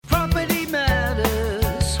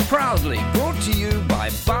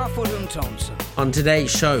Thompson. On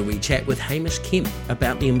today's show, we chat with Hamish Kemp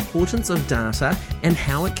about the importance of data and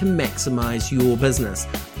how it can maximise your business.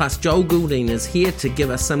 Plus, Joel Goulding is here to give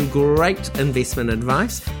us some great investment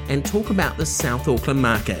advice and talk about the South Auckland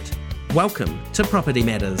market. Welcome to Property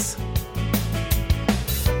Matters.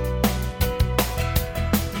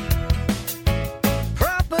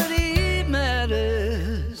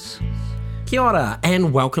 Kia ora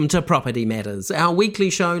and welcome to Property Matters, our weekly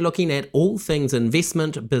show looking at all things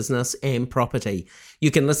investment, business and property.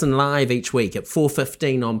 You can listen live each week at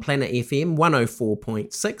 4:15 on Planet FM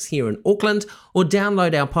 104.6 here in Auckland, or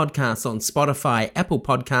download our podcasts on Spotify, Apple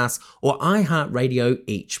Podcasts or iHeartRadio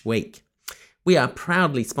each week. We are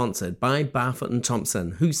proudly sponsored by Barfoot &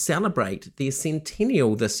 Thompson, who celebrate their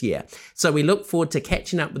centennial this year. So we look forward to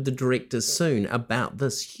catching up with the directors soon about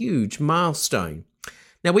this huge milestone.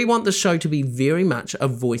 Now, we want the show to be very much a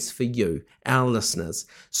voice for you, our listeners.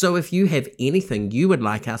 So if you have anything you would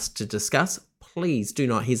like us to discuss, please do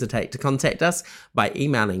not hesitate to contact us by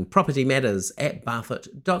emailing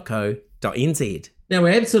propertymatters@barfoot.co.nz. Now, we're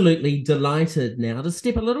absolutely delighted now to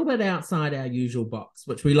step a little bit outside our usual box,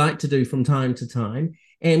 which we like to do from time to time.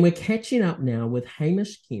 And we're catching up now with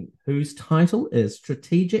Hamish Kemp, whose title is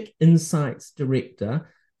Strategic Insights Director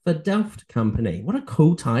for Delft Company. What a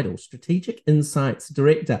cool title, Strategic Insights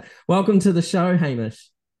Director. Welcome to the show, Hamish.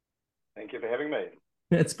 Thank you for having me.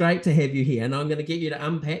 It's great to have you here, and I'm going to get you to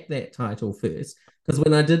unpack that title first, because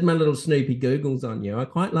when I did my little Snoopy Googles on you, I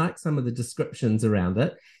quite like some of the descriptions around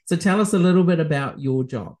it. So tell us a little bit about your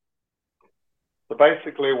job. So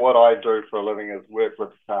basically what I do for a living is work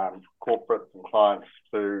with corporates and clients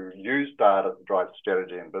to use data to drive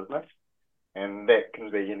strategy in business. And that can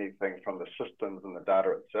be anything from the systems and the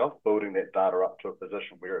data itself, building that data up to a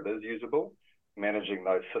position where it is usable, managing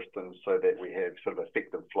those systems so that we have sort of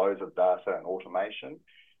effective flows of data and automation.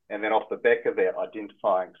 And then off the back of that,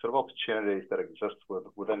 identifying sort of opportunities that exist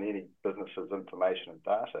within any business's information and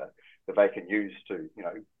data that they can use to,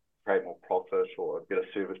 create more profit or a better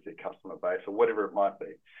service to their customer base or whatever it might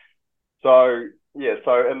be. So in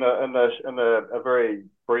a very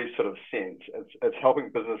brief sort of sense, it's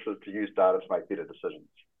helping businesses to use data to make better decisions.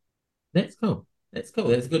 That's cool. That's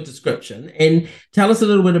a good description. And tell us a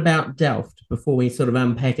little bit about Delft before we sort of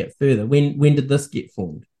unpack it further. When did this get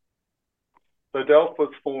formed? So Delft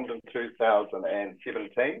was formed in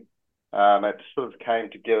 2017. It sort of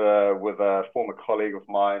came together with a former colleague of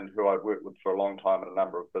mine who I'd worked with for a long time in a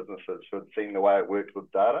number of businesses who had seen the way it worked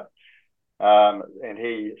with data. And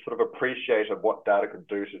he sort of appreciated what data could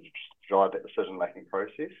do to drive that decision-making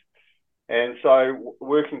process. And so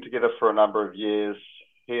working together for a number of years,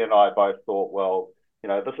 he and I both thought, well,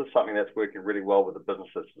 this is something that's working really well with the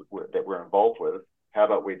businesses that we're involved with. How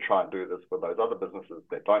about we try and do this with those other businesses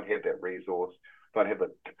that don't have that resource, don't have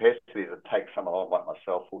the capacity to take someone on like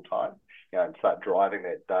myself full time, and start driving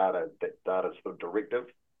that data sort of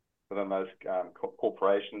directive within those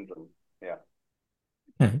corporations and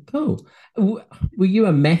Okay, cool. Were you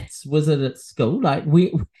a maths wizard at school? Like,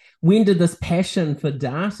 when did this passion for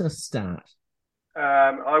data start?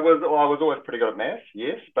 I was always pretty good at maths,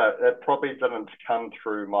 yes, but it probably didn't come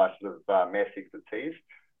through my sort of maths expertise.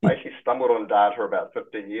 I actually stumbled on data about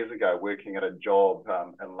 15 years ago working at a job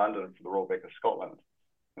in London for the Royal Bank of Scotland.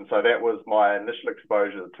 And so that was my initial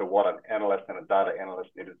exposure to what an analyst and a data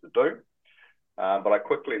analyst needed to do. But I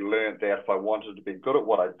quickly learned that if I wanted to be good at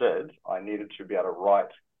what I did, I needed to be able to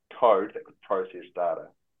write code that could process data.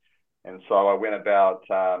 And so I went about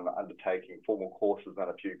undertaking formal courses in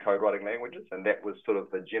a few code writing languages, and that was sort of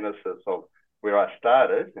the genesis of where I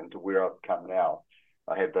started and to where I've come now.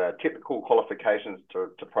 I had the technical qualifications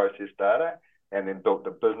to process data, and then built the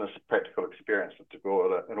business practical experience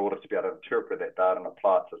in order to be able to interpret that data and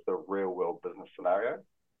apply it to the real world business scenario.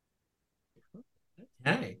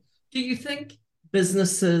 Okay. Do you think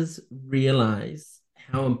businesses realize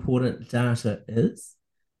how important data is?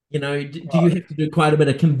 Do you have to do quite a bit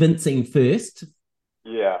of convincing first?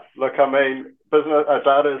 Yeah. Look, I mean,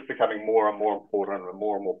 data is becoming more and more important and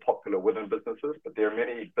more popular within businesses, but there are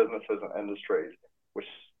many businesses and industries which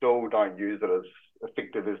still don't use it as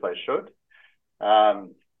effective as they should.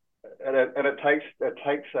 And it takes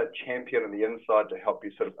a champion on the inside to help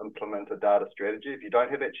you sort of implement a data strategy. If you don't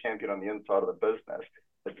have that champion on the inside of the business,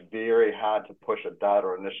 it's very hard to push a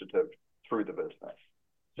data initiative through the business.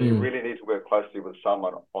 So you really need to work closely with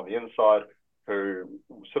someone on the inside who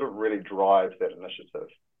sort of really drives that initiative.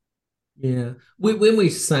 Yeah. When we're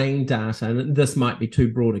saying data, and this might be too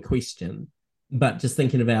broad a question, but just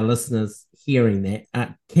thinking of our listeners hearing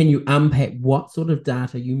that, can you unpack what sort of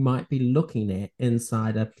data you might be looking at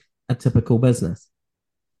inside a typical business?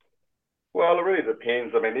 Well, it really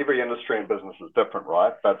depends. I mean, every industry and business is different,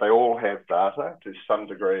 right? But they all have data to some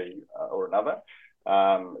degree or another.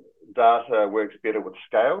 Data works better with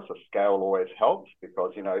scale, so scale always helps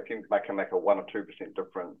because, you know, if you can make a 1 or 2%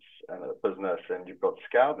 difference in a business and you've got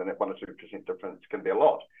scale, then that 1 or 2% difference can be a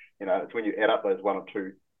lot. You know, it's when you add up those 1 or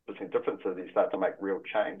 2% differences, you start to make real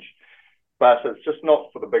change. But it's just not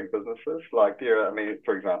for the big businesses. Like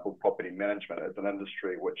for example, property management is an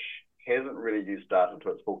industry which hasn't really used data to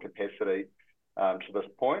its full capacity to this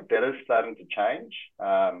point. That is starting to change.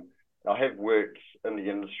 I have worked in the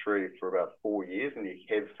industry for about 4 years, and you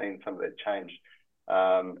have seen some of that change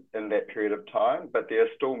in that period of time. But there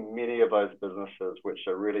are still many of those businesses which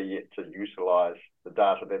are really yet to utilise the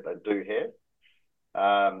data that they do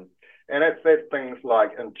have. And that's things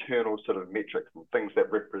like internal sort of metrics and things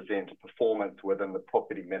that represent performance within the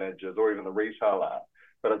property managers or even the retailer.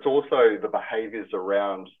 But it's also the behaviours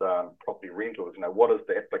around property rentals. You know, what is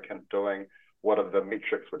the applicant doing? What are the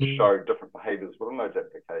metrics which show different behaviours within those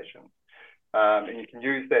applications? And you can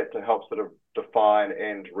use that to help sort of define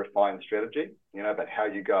and refine strategy, you know, about how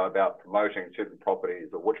you go about promoting certain properties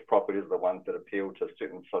or which properties are the ones that appeal to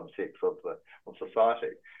certain subsects of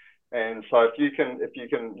society. And so if you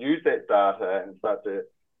can use that data and start to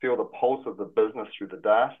feel the pulse of the business through the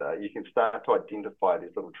data, you can start to identify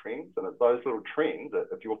these little trends. And it's those little trends that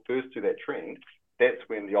if you're first to that trend, that's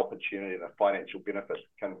when the opportunity and the financial benefit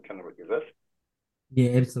can exist.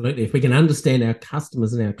 Yeah, absolutely. If we can understand our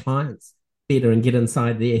customers and our clients better and get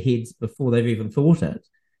inside their heads before they've even thought it,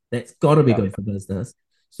 that's got to be good for business.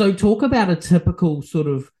 So talk about a typical sort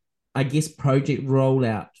of, I guess, project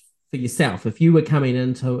rollout for yourself. If you were coming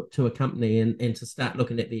into a company and to start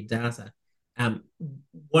looking at their data,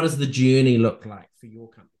 what does the journey look like for your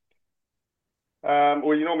company?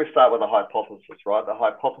 Well, you normally start with a hypothesis, right? The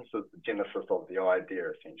hypothesis is the genesis of the idea,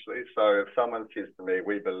 essentially. So if someone says to me,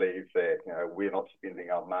 we believe that, you know, we're not spending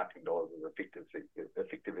our marketing dollars as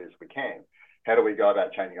effectively as we can, how do we go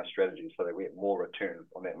about changing our strategy so that we get more return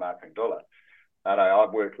on that marketing dollar? And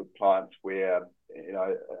I've worked with clients where, you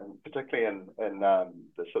know, particularly in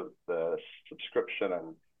the sort of the subscription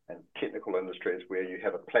and technical industries where you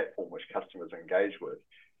have a platform which customers engage with,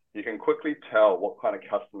 you can quickly tell what kind of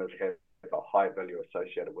customers have a high value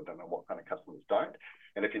associated with them and what kind of customers don't.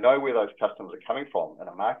 And if you know where those customers are coming from in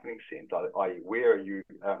a marketing sense, i.e. where are you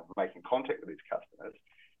making contact with these customers,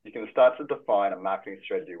 you can start to define a marketing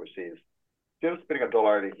strategy which says, instead of spending $1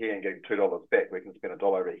 over here and getting $2 back, we can spend $1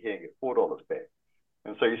 over here and get $4 back.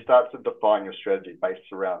 And so you start to define your strategy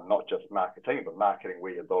based around not just marketing, but marketing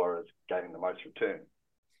where your dollar is gaining the most return.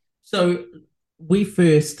 So we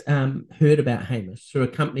first heard about Hamish through a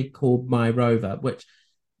company called My Rover, which,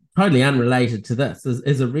 totally unrelated to this,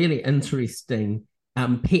 is a really interesting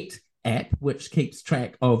pet app which keeps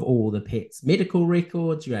track of all the pets' medical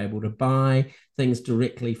records. You're able to buy things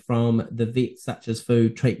directly from the vet, such as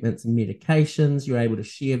food, treatments, and medications. You're able to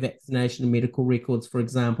share vaccination and medical records, for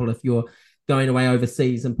example, if you're going away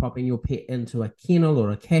overseas and popping your pet into a kennel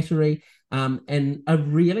or a cattery, and a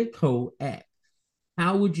really cool app.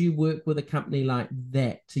 How would you work with a company like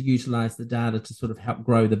that to utilize the data to sort of help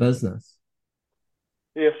grow the business?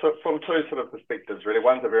 Yeah, so from two sort of perspectives, really.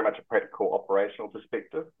 One's a very much a practical operational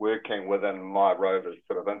perspective, working within My Rover's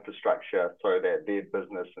sort of infrastructure so that their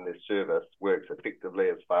business and their service works effectively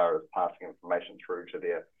as far as passing information through to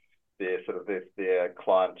their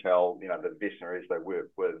clientele, you know, the veterinaries they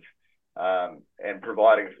work with, and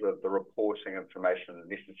providing sort of the reporting information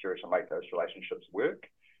necessary to make those relationships work.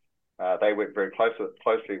 They work very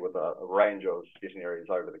closely with a range of veterinarians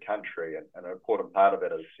over the country, and an important part of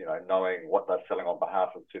it is, you know, knowing what they're selling on behalf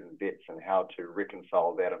of certain vets and how to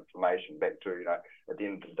reconcile that information back to, you know, at the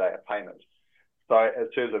end of the day, a payment. So it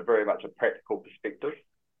serves a very much a practical perspective.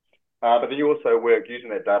 But then you also work using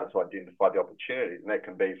that data to identify the opportunities, and that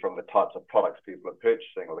can be from the types of products people are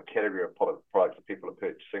purchasing, or the category of products that people are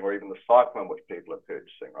purchasing, or even the cycle in which people are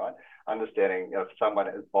purchasing, right? Understanding, you know, if someone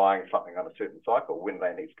is buying something on a certain cycle, when they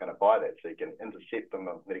next going to buy that, so you can intercept them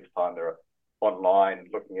the next time they're online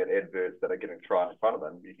looking at adverts that are getting thrown in front of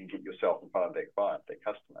them. You can get yourself in front of that client, that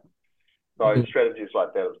customer. So strategies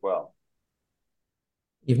like that as well.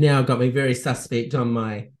 You've now got me very suspect on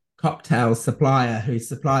my cocktail supplier who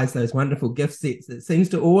supplies those wonderful gift sets that seems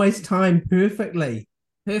to always time perfectly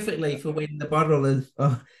for when the bottle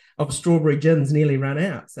of strawberry gin's nearly run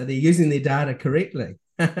out. So they're using their data correctly.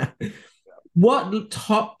 What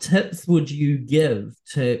top tips would you give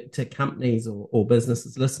to companies or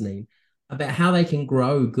businesses listening about how they can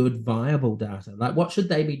grow good, viable data? Like, what should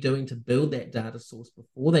they be doing to build that data source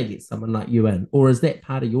before they get someone like you in? Or is that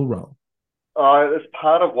part of your role? It's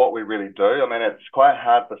part of what we really do. I mean, it's quite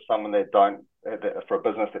hard for someone that don't for a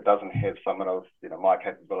business that doesn't have someone of my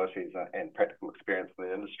capabilities and practical experience in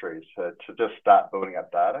the industry to just start building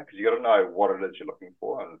up data, because you got to know what it is you're looking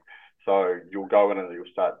for. And so you'll go in and you'll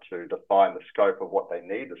start to define the scope of what they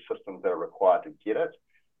need, the systems that are required to get it,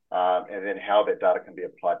 and then how that data can be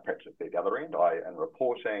applied practically at the other end, in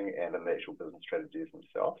reporting and in the actual business strategies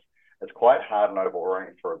themselves. It's quite hard and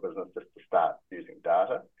overwhelming for a business just to start using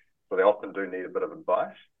data, so they often do need a bit of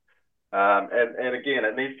advice. And again,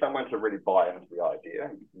 it needs someone to really buy into the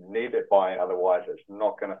idea. You need that buy-in, otherwise it's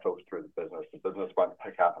not going to filter through the business. The business won't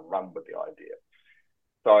pick up and run with the idea.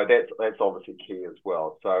 So that's obviously key as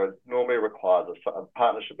well. So it normally requires a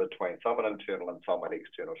partnership between someone internal and someone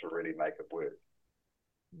external to really make it work.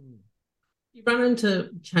 You run into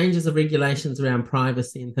changes of regulations around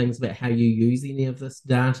privacy and things about how you use any of this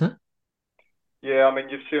data? Yeah, I mean,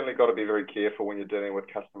 you've certainly got to be very careful when you're dealing with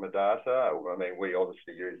customer data. I mean, we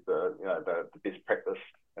obviously use the best practice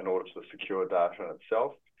in order to secure data in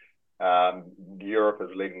itself. Europe is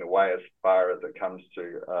leading the way as far as it comes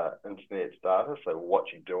to internet data. So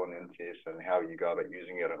what you do on the internet and how you go about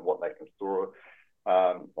using it and what they can store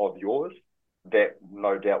of yours. That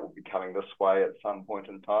no doubt will be coming this way at some point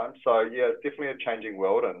in time. So yeah, it's definitely a changing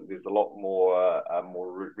world, and there's a lot more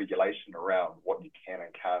regulation around what you can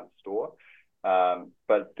and can't store.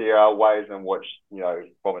 But there are ways in which,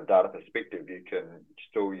 from a data perspective, you can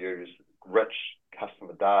still use rich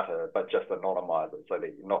customer data, but just anonymize it so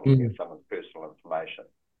that you're not looking at someone's personal information.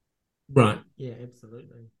 Right. Yeah,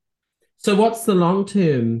 absolutely. So what's the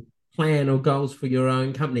long-term plan or goals for your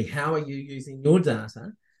own company? How are you using your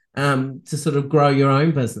data to sort of grow your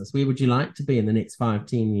own business? Where would you like to be in the next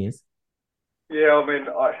 5-10 years? Yeah, I mean,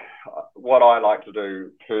 what I like to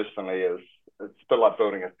do personally is, it's a bit like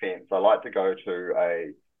building a fence. I like to go to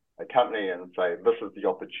a company and say, this is the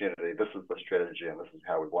opportunity, this is the strategy, and this is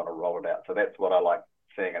how we want to roll it out. So that's what I like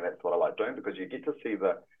seeing, and that's what I like doing, because you get to see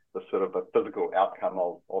the sort of the physical outcome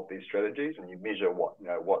of these strategies, and you measure what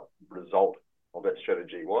result of that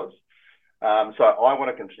strategy was. So I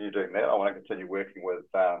want to continue doing that. I want to continue working with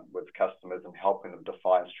customers and helping them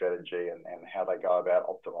define strategy and how they go about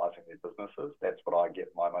optimizing their businesses. That's what I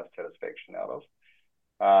get my most satisfaction out of.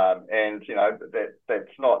 And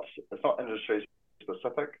it's not industry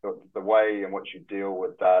specific. The way in which you deal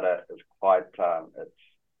with data is quite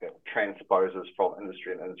it transposes from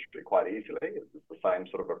industry and industry quite easily. It's the same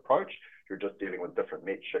sort of approach. You're just dealing with different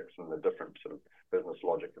metrics and the different sort of business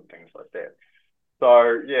logic and things like that.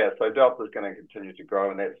 So Delft is going to continue to grow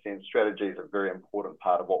in that sense. Strategy is a very important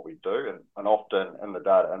part of what we do, and often in the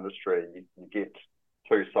data industry, you get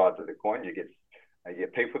two sides of the coin. You get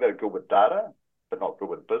people that are good with data but not good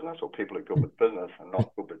with business, or people who are good with business and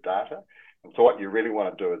not good with data. And so what you really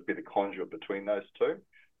want to do is be the conduit between those two,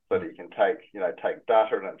 so that you can take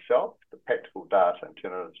data in itself, the practical data, and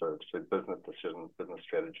turn it into business decisions, business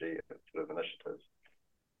strategy, and sort of initiatives.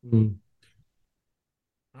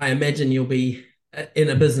 I imagine you'll be in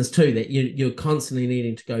a business too that you're constantly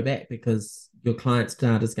needing to go back, because your client's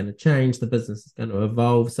data is going to change, the business is going to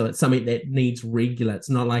evolve. So it's something that needs regular. It's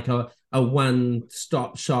not like a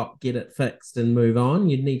one-stop shop, get it fixed and move on.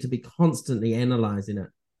 You need to be constantly analysing it.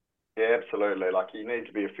 Yeah, absolutely. Like, you need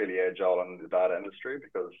to be fairly agile in the data industry,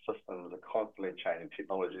 because systems are constantly changing,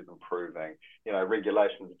 technology is improving,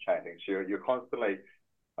 regulations are changing. So you're constantly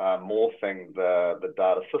morphing the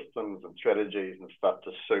data systems and strategies and stuff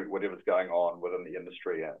to suit whatever's going on within the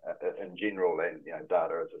industry in general, and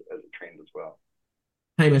data as a trend as well.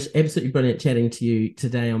 Hamish, absolutely brilliant chatting to you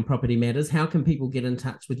today on Property Matters. How can people get in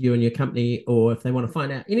touch with you and your company, or if they want to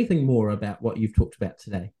find out anything more about what you've talked about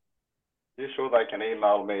today? Yeah, sure. They can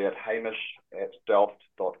email me at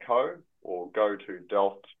hamish@delft.co, or go to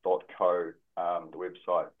delft.co, the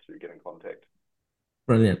website, to get in contact.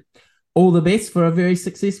 Brilliant. All the best for a very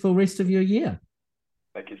successful rest of your year.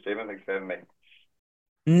 Thank you, Stephen. Thanks for having me.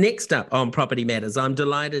 Next up on Property Matters, I'm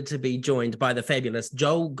delighted to be joined by the fabulous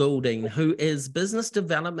Joel Goulding, who is Business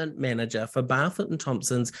Development Manager for Barfoot &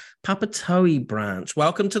 Thompson's Papatoetoe branch.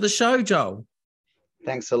 Welcome to the show, Joel.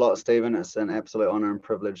 Thanks a lot, Stephen. It's an absolute honour and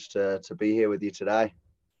privilege to be here with you today.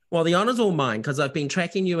 Well, the honour's all mine, because I've been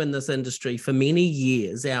tracking you in this industry for many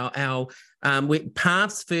years. Our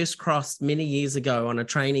paths first crossed many years ago on a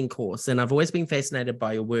training course, and I've always been fascinated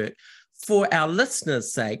by your work. For our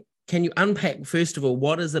listeners' sake, can you unpack, first of all,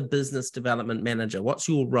 what is a business development manager? What's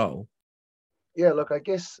your role? Yeah, look, I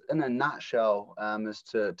guess in a nutshell, is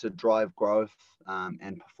to drive growth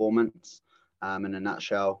and performance. In a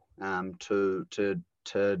nutshell, to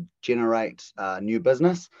generate new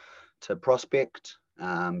business, to prospect,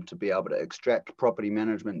 to be able to extract property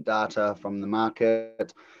management data from the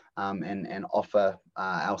market, and offer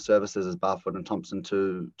our services as Barfoot and Thompson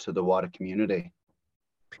to the wider community.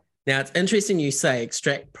 Now, it's interesting you say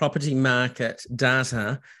extract property market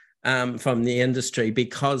data from the industry,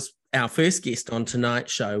 because our first guest on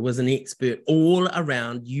tonight's show was an expert all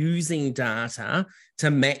around using data to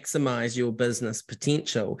maximize your business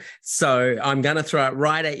potential. So I'm going to throw it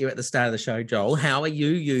right at you at the start of the show, Joel. How are you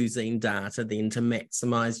using data then to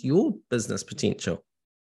maximize your business potential?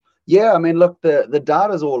 Yeah, I mean, look, the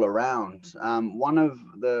data's all around. One of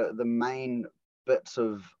the main bits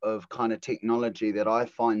of kind of technology that I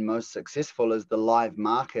find most successful is the live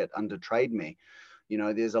market under Trade Me. You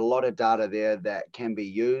know, there's a lot of data there that can be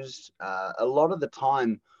used. A lot of the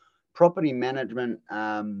time, property management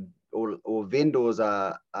or vendors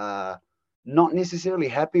are not necessarily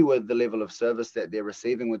happy with the level of service that they're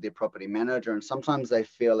receiving with their property manager. And sometimes they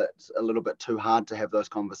feel it's a little bit too hard to have those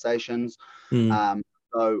conversations.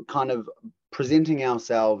 So kind of presenting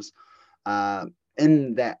ourselves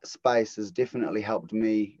in that space has definitely helped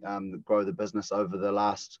me grow the business over the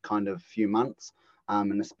last kind of few months.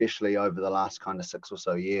 And especially over the last kind of 6 or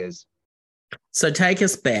so years. So take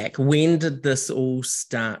us back. When did this all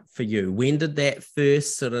start for you? When did that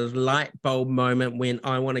first sort of light bulb moment when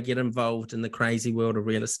I want to get involved in the crazy world of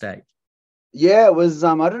real estate? Yeah, it was.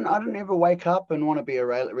 I didn't ever wake up and want to be a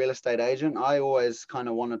real estate agent. I always kind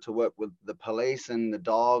of wanted to work with the police and the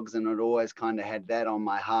dogs, and it always kind of had that on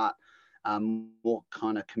my heart. More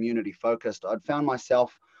kind of community focused. I'd found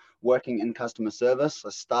myself working in customer service.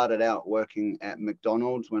 I started out working at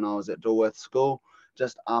McDonald's when I was at Dilworth School.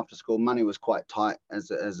 Just after school, money was quite tight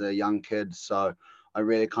as a young kid, so I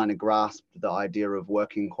really kind of grasped the idea of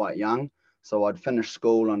working quite young. So I'd finish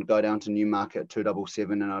school and go down to Newmarket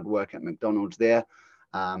 277, and I'd work at McDonald's there,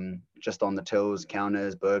 just on the tills,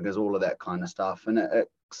 counters, burgers, all of that kind of stuff. And it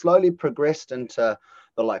slowly progressed into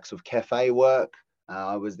the likes of cafe work.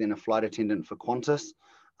 I was then a flight attendant for Qantas.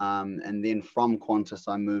 And then from Qantas,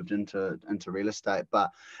 I moved into real estate. But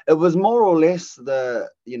it was more or less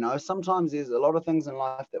sometimes there's a lot of things in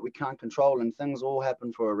life that we can't control, and things all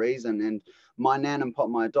happen for a reason. And my nan and pop,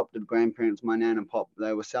 my adopted grandparents, my nan and pop,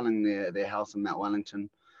 they were selling their house in Mount Wellington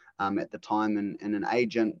at the time, and an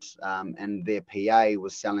agent and their PA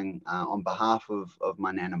was selling on behalf of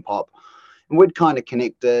my nan and pop. And we'd kind of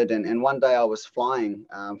connected. And one day I was flying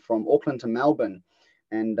from Auckland to Melbourne.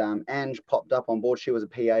 And Ange popped up on board. She was a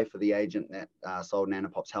PA for the agent that sold Nana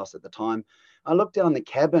Pop's house at the time. I looked down the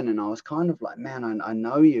cabin and I was kind of like, man, I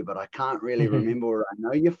know you, but I can't really remember where I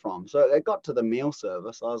know you from. So it got to the meal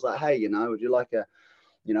service. I was like, hey, would you like a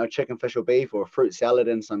chicken, fish or beef, or a fruit salad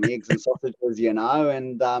and some eggs and sausages,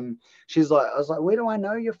 And she's like, I was like, where do I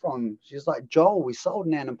know you from? She's like, Joel, we sold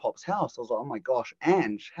Nan and Pop's house. I was like, oh my gosh,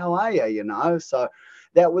 Ange, how are you? So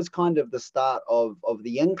that was kind of the start of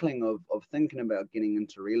the inkling of thinking about getting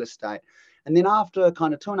into real estate. And then after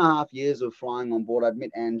kind of 2.5 years of flying on board, I'd met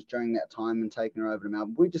Ange during that time and taken her over to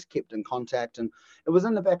Melbourne. We just kept in contact, and it was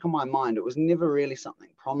in the back of my mind. It was never really something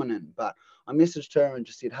prominent, but I messaged her and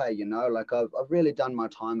just said, hey, I've really done my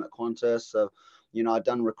time at Qantas. So, I've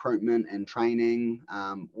done recruitment and training,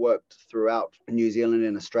 worked throughout New Zealand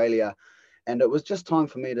and Australia. And it was just time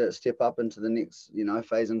for me to step up into the next,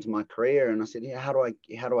 phase into my career. And I said, yeah, how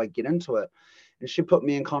do I get into it? And she put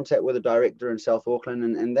me in contact with a director in South Auckland.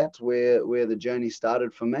 And that's where the journey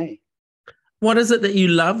started for me. What is it that you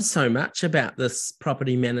love so much about this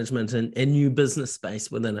property management and new business space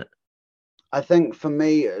within it? I think for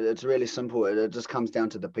me, it's really simple. It just comes down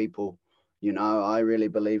to the people. I really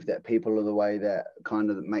believe that people are the way that kind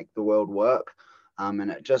of make the world work.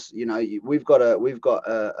 And it just, we've got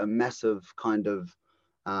a massive kind of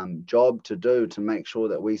job to do to make sure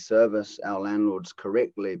that we service our landlords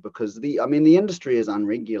correctly, because the industry is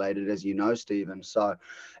unregulated, as you know, Stephen. So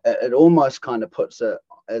it almost kind of puts it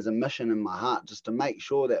as a mission in my heart just to make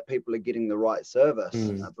sure that people are getting the right service.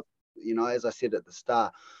 As I said at the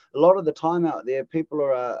start, a lot of the time out there, people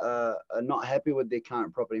are not happy with their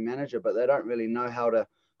current property manager, but they don't really know how to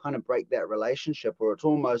kind of break that relationship, or it's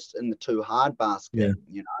almost in the too hard basket,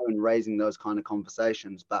 and raising those kind of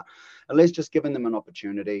conversations. But at least just giving them an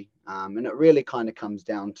opportunity. And it really kind of comes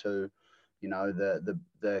down to,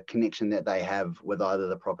 the connection that they have with either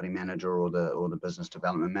the property manager or the business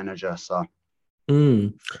development manager. So.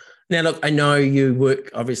 Now, look, I know you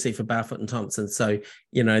work obviously for Barfoot and Thompson, so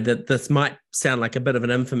that this might sound like a bit of an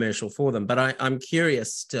infomercial for them, but I'm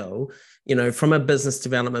curious still, from a business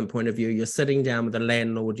development point of view, you're sitting down with a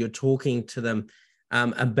landlord, you're talking to them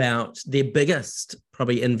about their biggest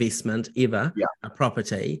probably investment ever, a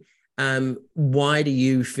property. Why do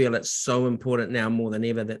you feel it's so important now more than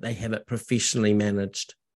ever that they have it professionally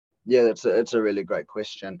managed? Yeah, it's a really great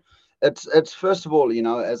question. It's first of all,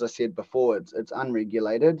 as I said before, it's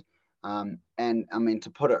unregulated. And I mean, to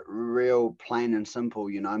put it real plain and simple,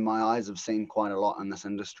 my eyes have seen quite a lot in this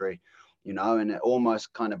industry, and it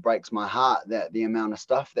almost kind of breaks my heart that the amount of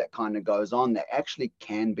stuff that kind of goes on that actually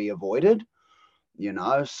can be avoided,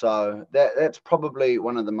 so that's probably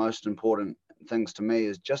one of the most important things to me,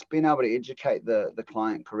 is just being able to educate the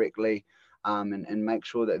client correctly, and make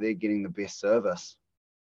sure that they're getting the best service.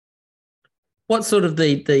 What sort of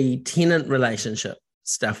the tenant relationship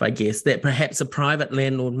stuff, I guess, that perhaps a private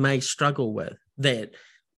landlord may struggle with, that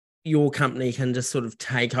your company can just sort of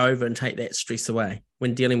take over and take that stress away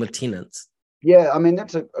when dealing with tenants? Yeah, I mean,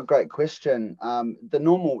 that's a great question.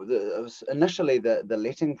 Initially the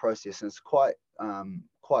letting process is quite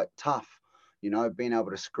tough. Being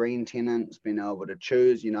able to screen tenants, being able to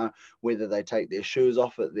choose, whether they take their shoes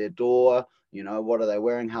off at their door, what are they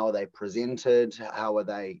wearing, how are they presented, how are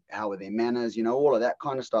their manners, all of that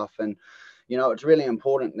kind of stuff. And it's really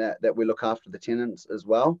important that we look after the tenants as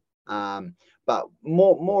well. But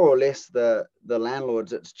more or less the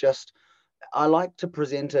landlords, it's just, I like to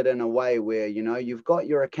present it in a way where, you've got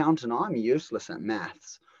your accountant. I'm useless at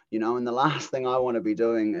maths, and the last thing I want to be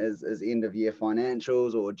doing is end of year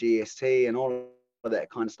financials or GST and all of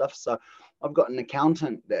that kind of stuff. So I've got an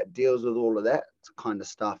accountant that deals with all of that kind of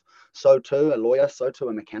stuff. So too a lawyer, so too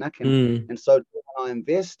a mechanic, and so when I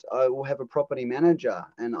invest, I will have a property manager,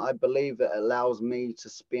 and I believe it allows me to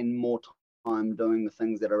spend more time doing the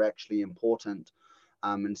things that are actually important,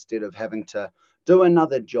 instead of having to do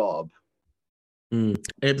another job.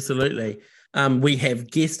 Absolutely. We have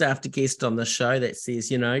guest after guest on the show that says,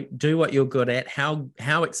 do what you're good at.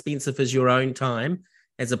 How expensive is your own time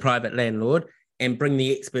as a private landlord, and bring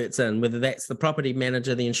the experts in, whether that's the property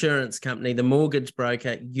manager, the insurance company, the mortgage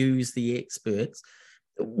broker. Use the experts.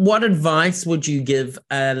 What advice would you give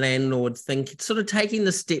a landlord sort of taking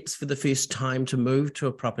the steps for the first time to move to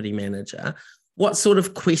a property manager? What sort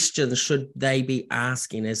of questions should they be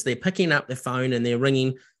asking as they're picking up their phone and they're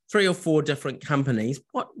ringing 3 or 4 different companies?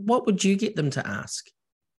 What would you get them to ask?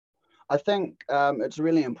 I think it's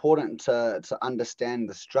really important to understand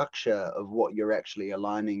the structure of what you're actually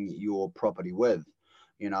aligning your property with.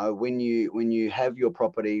 When you have your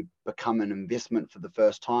property become an investment for the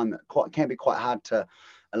first time, it can be quite hard to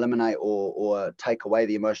eliminate or take away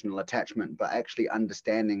the emotional attachment, but actually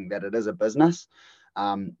understanding that it is a business.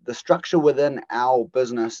 The structure within our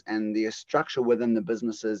business and the structure within the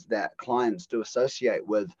businesses that clients do associate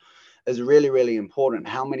with is really, really important.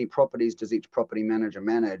 How many properties does each property manager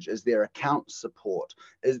manage? Is there account support?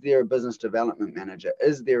 Is there a business development manager?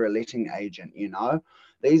 Is there a letting agent?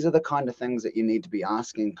 These are the kind of things that you need to be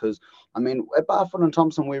asking, because I mean, at Barfoot and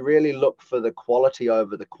Thompson, we really look for the quality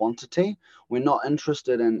over the quantity. We're not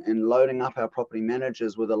interested in loading up our property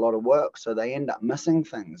managers with a lot of work, so they end up missing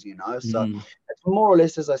things. So it's more or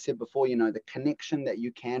less, as I said before, the connection that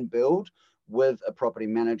you can build with a property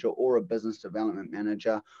manager or a business development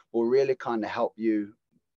manager will really kind of help you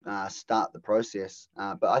start the process.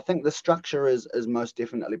 But I think the structure is most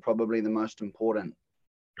definitely probably the most important.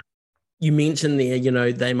 You mentioned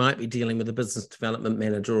there, they might be dealing with a business development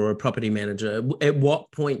manager or a property manager. At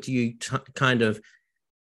what point do you kind of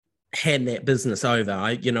hand that business over?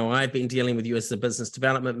 I've been dealing with you as a business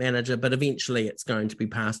development manager, but eventually it's going to be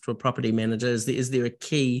passed to a property manager. Is there a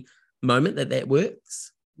key moment that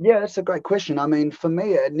works? Yeah, that's a great question. I mean, for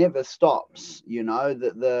me, it never stops.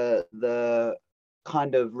 The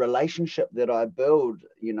kind of relationship that I build.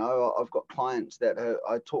 I've got clients that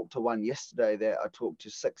I talked to one yesterday that I talked to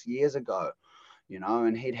 6 years ago.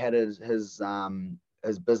 And he'd had his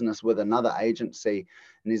business with another agency,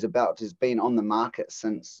 and he's been on the market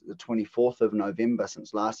since the 24th of November,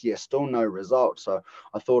 since last year. Still no result. So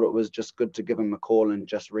I thought it was just good to give him a call and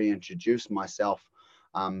just reintroduce myself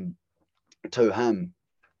to him.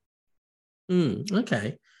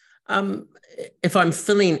 Okay. If I'm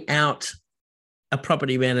filling out a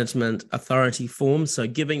property management authority form, so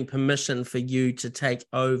giving permission for you to take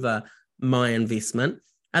over my investment,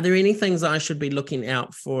 are there any things I should be looking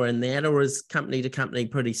out for in that, or is company to company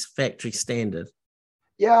pretty factory standard?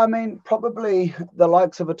 Yeah, I mean, probably the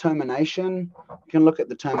likes of a termination. You can look at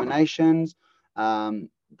the terminations.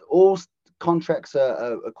 All contracts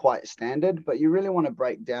are quite standard, but you really want to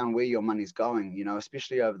break down where your money's going,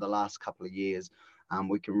 especially over the last couple of years.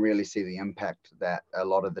 We can really see the impact that a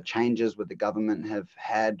lot of the changes with the government have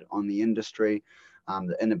had on the industry,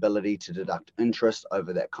 the inability to deduct interest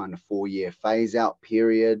over that kind of 4-year phase out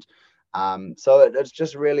period. So it's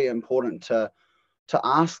just really important to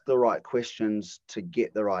ask the right questions to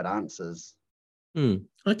get the right answers.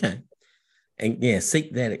 Okay. And yeah,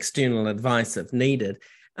 seek that external advice if needed.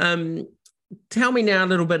 Tell me now a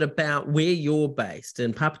little bit about where you're based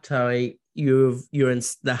in Papatoe. You're in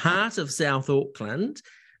the heart of South Auckland.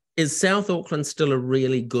 Is South Auckland still a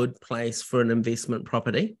really good place for an investment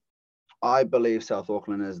property? I believe South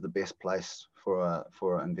Auckland is the best place for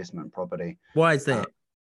an investment property. Why is that?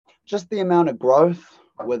 Just the amount of growth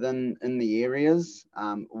in the areas,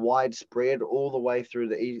 widespread all the way through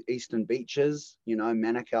the eastern beaches.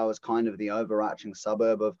 Manukau is kind of the overarching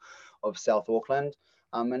suburb of South Auckland.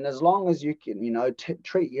 And as long as you can,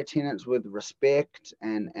 treat your tenants with respect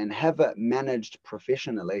and have it managed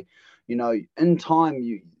professionally, in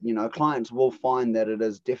time, clients will find that it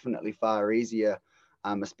is definitely far easier,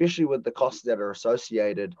 especially with the costs that are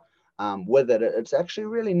associated with it. It's actually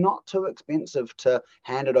really not too expensive to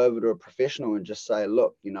hand it over to a professional and just say,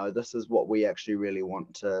 look, this is what we actually really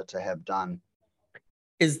want to have done.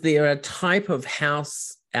 Is there a type of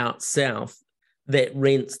house out south that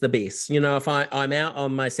rents the best? If I'm out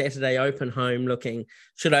on my Saturday open home looking,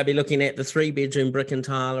 should I be looking at the 3-bedroom brick and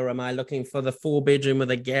tile, or am I looking for the 4-bedroom with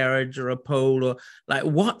a garage or a pool, or like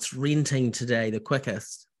what's renting today the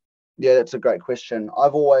quickest? Yeah, that's a great question.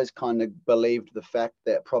 I've always kind of believed the fact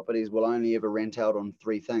that properties will only ever rent out on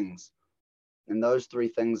 3 things. And those 3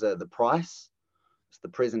 things are the price, it's the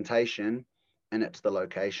presentation, and it's the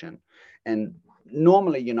location. And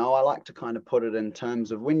normally, I like to kind of put it in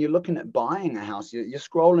terms of when you're looking at buying a house, you're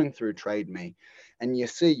scrolling through Trade Me and you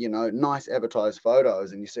see, nice advertised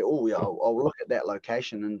photos and you say, oh, yeah, I'll look at that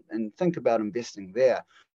location and think about investing there.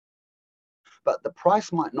 But the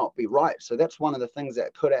price might not be right. So that's one of the things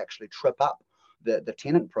that could actually trip up the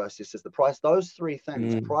tenant process is the price. Those 3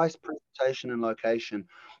 things, price, presentation, and location,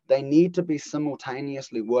 they need to be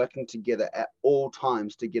simultaneously working together at all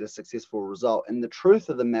times to get a successful result. And the truth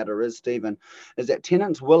of the matter is, Stephen, is that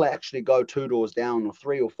tenants will actually go 2 doors down or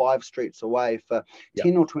 3 or 5 streets away for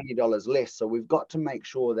 $10 or $20 less. So we've got to make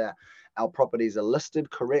sure that our properties are listed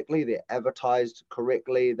correctly, they're advertised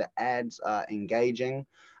correctly, the ads are engaging.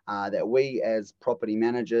 That we as property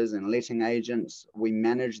managers and letting agents, we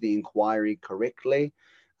manage the inquiry correctly,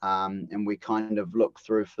 and we kind of look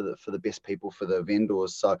through for the best people for the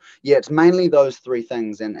vendors. So yeah, it's mainly those 3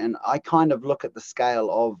 things, and I kind of look at the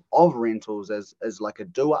scale of rentals as like a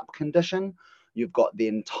do-up condition. You've got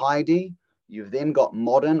then tidy, you've then got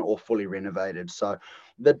modern or fully renovated. So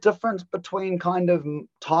the difference between kind of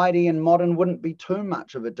tidy and modern wouldn't be too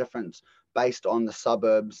much of a difference based on the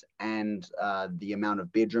suburbs and the amount of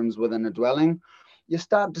bedrooms within a dwelling. You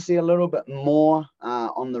start to see a little bit more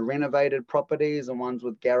on the renovated properties and ones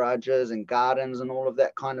with garages and gardens and all of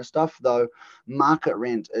that kind of stuff, though market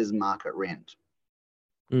rent is market rent.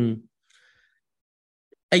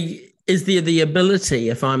 Is there the ability,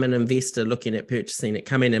 if I'm an investor looking at purchasing it,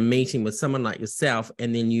 come in and meeting with someone like yourself,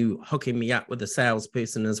 and then you hooking me up with a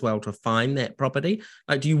salesperson as well to find that property?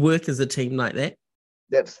 Like, do you work as a team like that?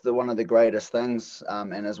 That's one of the greatest things.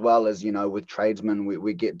 And as well as, with tradesmen,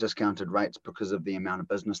 we get discounted rates because of the amount of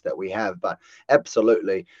business that we have. But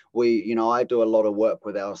absolutely, I do a lot of work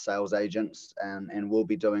with our sales agents and we'll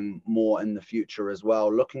be doing more in the future as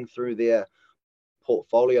well, looking through their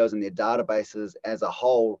portfolios and their databases as a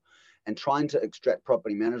whole and trying to extract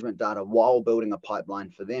property management data while building a pipeline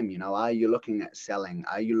for them. Are you looking at selling?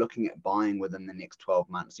 Are you looking at buying within the next 12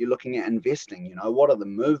 months? You're looking at investing, what are the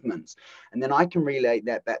movements? And then I can relay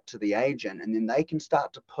that back to the agent, and then they can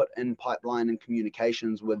start to put in pipeline and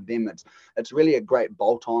communications with them. It's really a great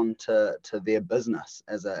bolt on to their business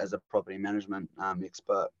as a property management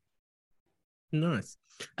expert. Nice.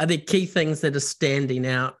 Are there key things that are standing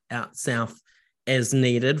out south as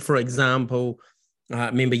needed? For example, I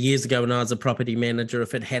remember years ago when I was a property manager,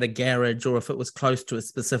 if it had a garage or if it was close to a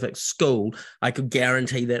specific school, I could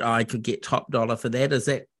guarantee that I could get top dollar for that.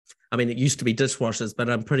 It used to be dishwashers, but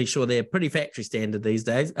I'm pretty sure they're pretty factory standard these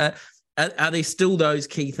days. Are there still those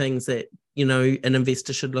key things that, an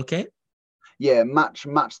investor should look at? Yeah, much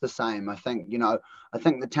the same. I think,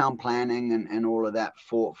 the town planning and all of that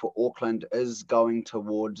for Auckland is going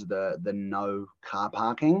towards the no car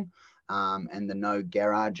parking. And the no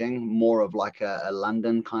garaging, more of like a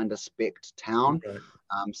London kind of spec'd town. Right.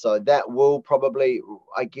 So that will probably,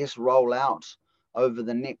 I guess, roll out over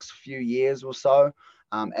the next few years or so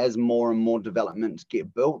as more and more developments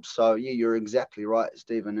get built. So yeah, you're exactly right,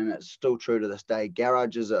 Stephen, and it's still true to this day.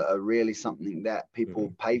 Garages are really something that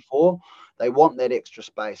people pay for. They want that extra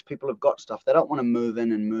space. People have got stuff. They don't want to move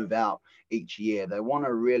in and move out each year. They want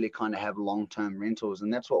to really kind of have long-term rentals,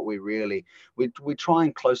 and that's what we try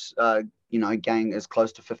and gain as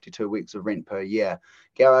close to 52 weeks of rent per year.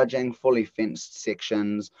 Garaging, fully fenced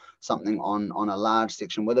sections, something on a large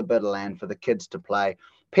section with a bit of land for the kids to play.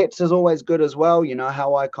 Pets is always good as well.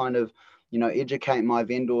 How I kind of educate my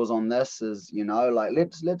vendors on this is, like,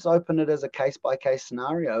 let's open it as a case by case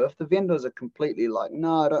scenario. If the vendors are completely like,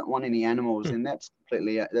 no, I don't want any animals, then that's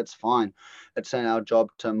fine. It's in our job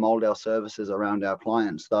to mold our services around our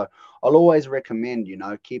clients. So I'll always recommend,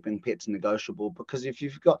 keeping pets negotiable, because if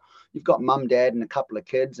you've got mum, dad, and a couple of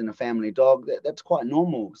kids and a family dog, that's quite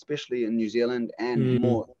normal, especially in New Zealand, and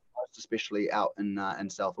more especially out in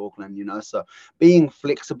South Auckland. So being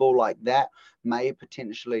flexible like that may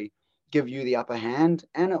potentially give you the upper hand,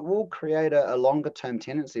 and it will create a longer term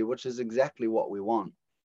tenancy, which is exactly what we want.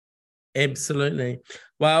 Absolutely.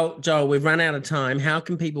 Well, Joel, we've run out of time. How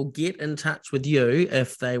can people get in touch with you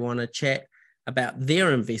if they want to chat about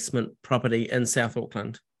their investment property in South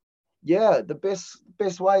Auckland? Yeah, the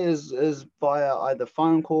best way is via either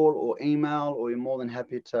phone call or email, or you're more than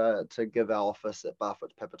happy to give our office at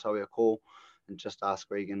Barfoot Papatoe a call and just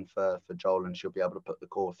ask Regan for Joel, and she'll be able to put the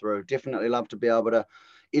call through. Definitely love to be able to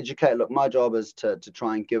educate. Look, my job is to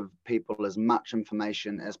try and give people as much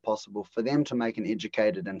information as possible for them to make an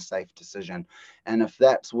educated and safe decision. And if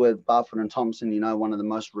that's with Barfoot and Thompson, one of the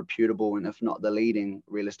most reputable, and if not the leading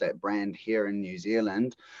real estate brand here in New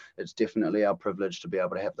Zealand, it's definitely our privilege to be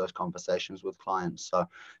able to have those conversations with clients. So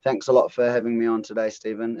thanks a lot for having me on today,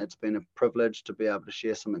 Stephen. It's been a privilege to be able to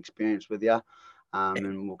share some experience with you.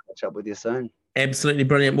 And we'll catch up with you soon. Absolutely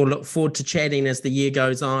brilliant. We'll look forward to chatting as the year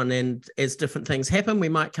goes on, and as different things happen, we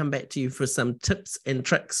might come back to you for some tips and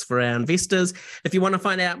tricks for our investors. If you want to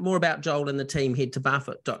find out more about Joel and the team, head to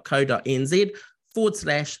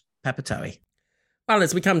barfoot.co.nz/Papatoe. Well,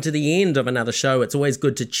 as we come to the end of another show, it's always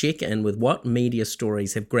good to check in with what media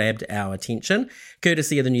stories have grabbed our attention,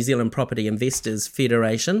 courtesy of the New Zealand Property Investors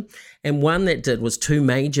Federation. And one that did was two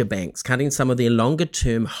major banks cutting some of their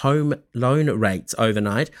longer-term home loan rates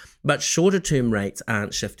overnight, but shorter-term rates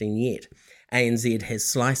aren't shifting yet. ANZ has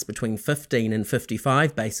sliced between 15 and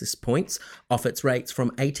 55 basis points off its rates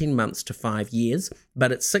from 18 months to 5 years,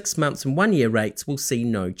 but its 6 months and 1 year rates will see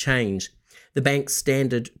no change. The bank's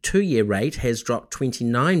standard 2-year rate has dropped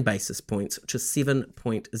 29 basis points to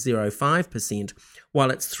 7.05%,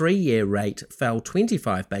 while its 3-year rate fell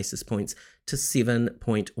 25 basis points to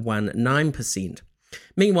 7.19%.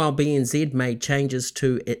 Meanwhile, BNZ made changes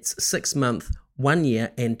to its 6-month,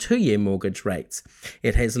 1-year and 2-year mortgage rates.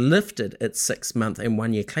 It has lifted its 6-month and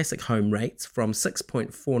 1-year classic home rates from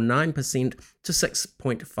 6.49% to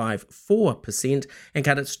 6.54% and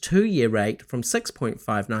cut its 2-year rate from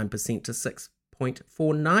 6.59% to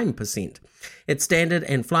 6.49%. Its standard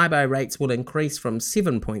and flyby rates will increase from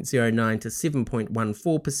 7.09% to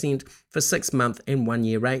 7.14% for 6-month and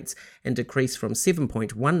 1-year rates, and decrease from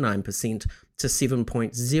 7.19% to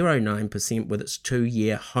 7.09% with its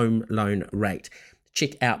 2-year home loan rate.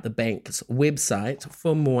 Check out the bank's website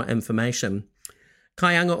for more information.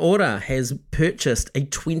 Kaianga Ora has purchased a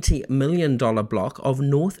 $20 million block of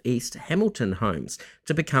northeast Hamilton homes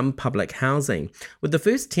to become public housing, with the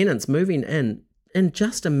first tenants moving in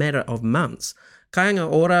just a matter of months.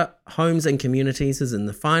 Kaianga Ora Homes and Communities is in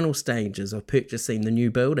the final stages of purchasing the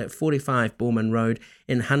new build at 45 Borman Road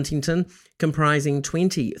in Huntington, comprising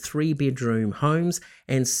 20 3-bedroom homes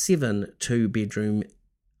and 7 2-bedroom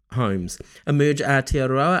homes. Emerge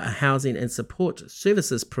Aotearoa, a housing and support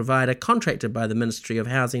services provider contracted by the Ministry of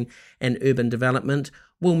Housing and Urban Development,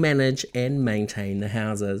 will manage and maintain the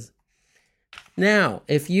houses. Now,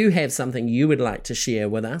 if you have something you would like to share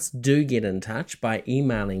with us, do get in touch by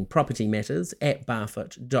emailing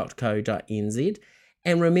propertymatters@barfoot.co.nz.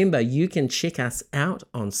 And remember, you can check us out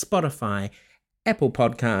on Spotify, Apple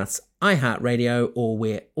Podcasts, iHeartRadio, or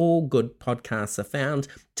where all good podcasts are found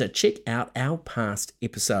to check out our past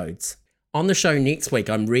episodes. On the show next week,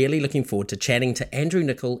 I'm really looking forward to chatting to Andrew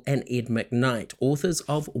Nicol and Ed McKnight, authors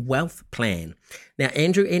of Wealth Plan. Now,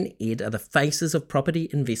 Andrew and Ed are the faces of property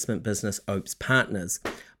investment business Oaks Partners.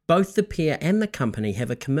 Both the pair and the company have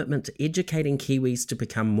a commitment to educating Kiwis to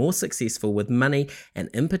become more successful with money, and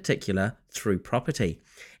in particular through property.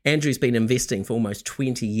 Andrew's been investing for almost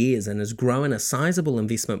 20 years and has grown a sizable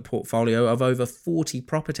investment portfolio of over 40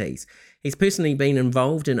 properties. He's personally been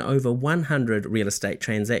involved in over 100 real estate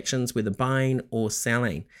transactions, whether buying or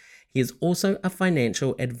selling. He is also a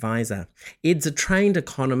financial advisor. Ed's a trained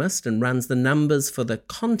economist and runs the numbers for the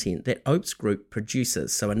content that Oaks Group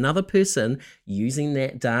produces. So another person using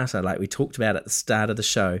that data like we talked about at the start of the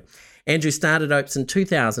show. Andrew started Oaks in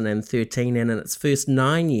 2013 and in its first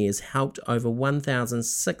 9 years helped over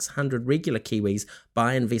 1,600 regular Kiwis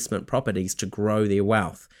buy investment properties to grow their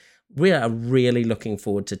wealth. We are really looking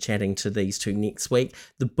forward to chatting to these two next week.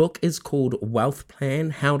 The book is called Wealth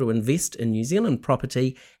Plan, How to Invest in New Zealand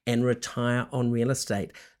Property and Retire on Real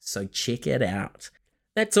Estate. So check it out.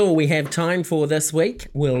 That's all we have time for this week.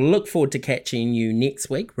 We'll look forward to catching you next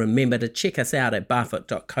week. Remember to check us out at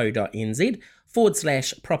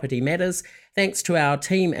barfoot.co.nz/property matters. Thanks to our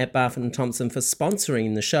team at Barfoot & Thompson for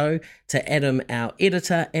sponsoring the show, to Adam, our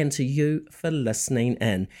editor, and to you for listening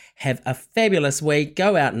in. Have a fabulous week.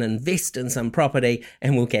 Go out and invest in some property,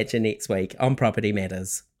 and we'll catch you next week on Property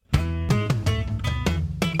Matters.